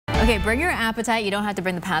Okay, bring your appetite. You don't have to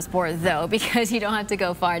bring the passport, though, because you don't have to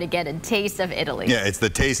go far to get a taste of Italy. Yeah, it's the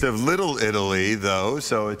taste of Little Italy, though,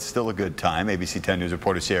 so it's still a good time. ABC 10 News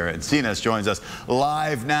reporter Sierra Encinas joins us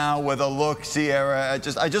live now with a look. Sierra,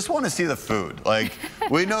 I just want to see the food. Like,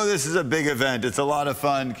 we know this is a big event. It's a lot of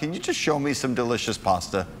fun. Can you just show me some delicious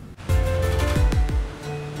pasta?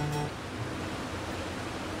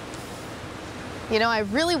 You know, I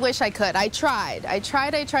really wish I could. I tried,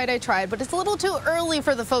 but it's a little too early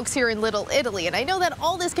for the folks here in Little Italy. And I know that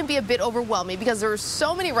all this can be a bit overwhelming because there are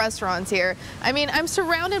so many restaurants here. I mean, I'm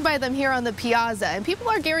surrounded by them here on the piazza, and people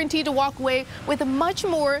are guaranteed to walk away with much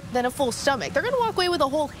more than a full stomach. They're going to walk away with a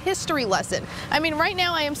whole history lesson. I mean, right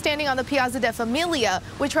now I am standing on the Piazza de Familia,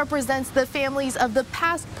 which represents the families of the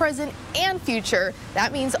past, present, and future.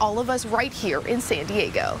 That means all of us right here in San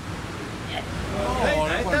Diego.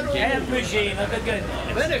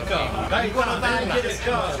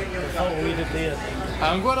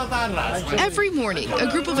 Every morning, a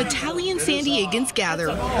group of Italian San Diegans gather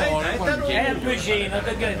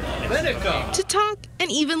to talk and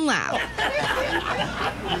even laugh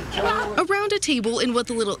around a table in what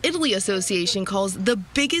the Little Italy Association calls the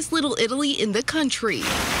biggest Little Italy in the country.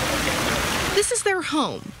 This is their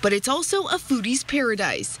home, but it's also a foodie's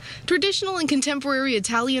paradise. Traditional and contemporary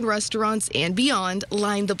Italian restaurants and beyond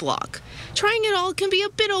line the block. Trying it all can be a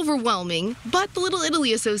bit overwhelming, but the Little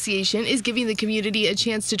Italy Association is giving the community a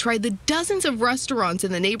chance to try the dozens of restaurants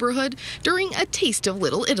in the neighborhood during a taste of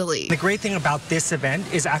Little Italy. The great thing about this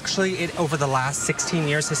event is actually it over the last 16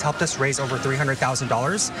 years has helped us raise over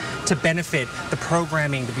 $300,000 to benefit the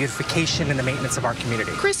programming, the beautification, and the maintenance of our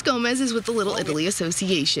community. Chris Gomez is with the Little Italy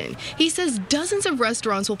Association. He says dozens of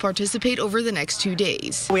restaurants will participate over the next 2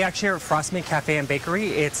 days. We actually are at Frostmeat Cafe and Bakery.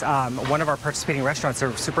 It's one of our participating restaurants.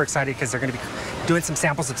 They're super excited because they're going to be doing some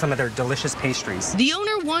samples of some of their delicious pastries. The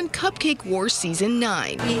owner won Cupcake Wars Season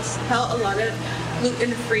 9. We sell a lot of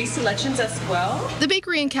gluten-free selections as well. The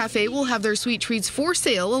bakery and cafe will have their sweet treats for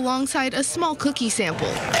sale alongside a small cookie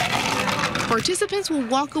sample. Participants will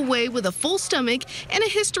walk away with a full stomach and a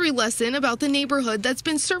history lesson about the neighborhood that's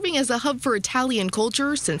been serving as a hub for Italian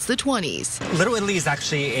culture since the 20s. Little Italy is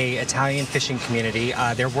actually an Italian fishing community.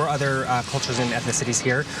 There were other cultures and ethnicities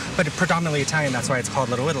here, but predominantly Italian. That's why it's called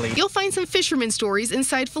Little Italy. You'll find some fisherman stories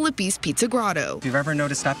inside Filippi's Pizza Grotto. If you've ever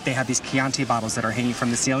noticed up, they have these Chianti bottles that are hanging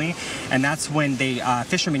from the ceiling, and that's when the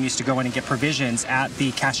fishermen used to go in and get provisions at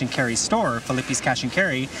the cash and carry store, Filippi's Cash and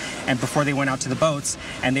Carry, and before they went out to the boats,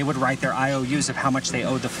 and they would write their IOUs of how much they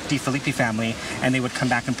owed the Di Filippi family, and they would come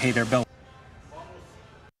back and pay their bill.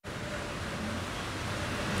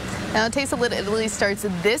 Now, Taste of Little Italy starts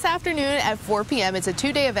this afternoon at 4 p.m. It's a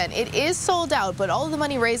 2-day event. It is sold out, but all of the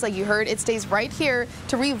money raised, like you heard, it stays right here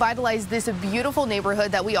to revitalize this beautiful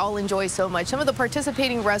neighborhood that we all enjoy so much. Some of the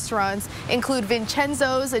participating restaurants include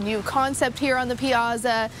Vincenzo's, a new concept here on the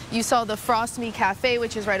Piazza. You saw the Frostmeat Cafe,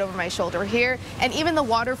 which is right over my shoulder here, and even the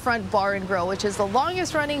Waterfront Bar and Grill, which is the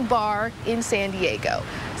longest running bar in San Diego.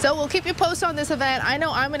 So we'll keep you posted on this event. I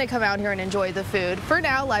know I'm going to come out here and enjoy the food. For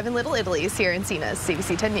now, live in Little Italy, Sierra Encinas,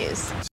 ABC 10 News.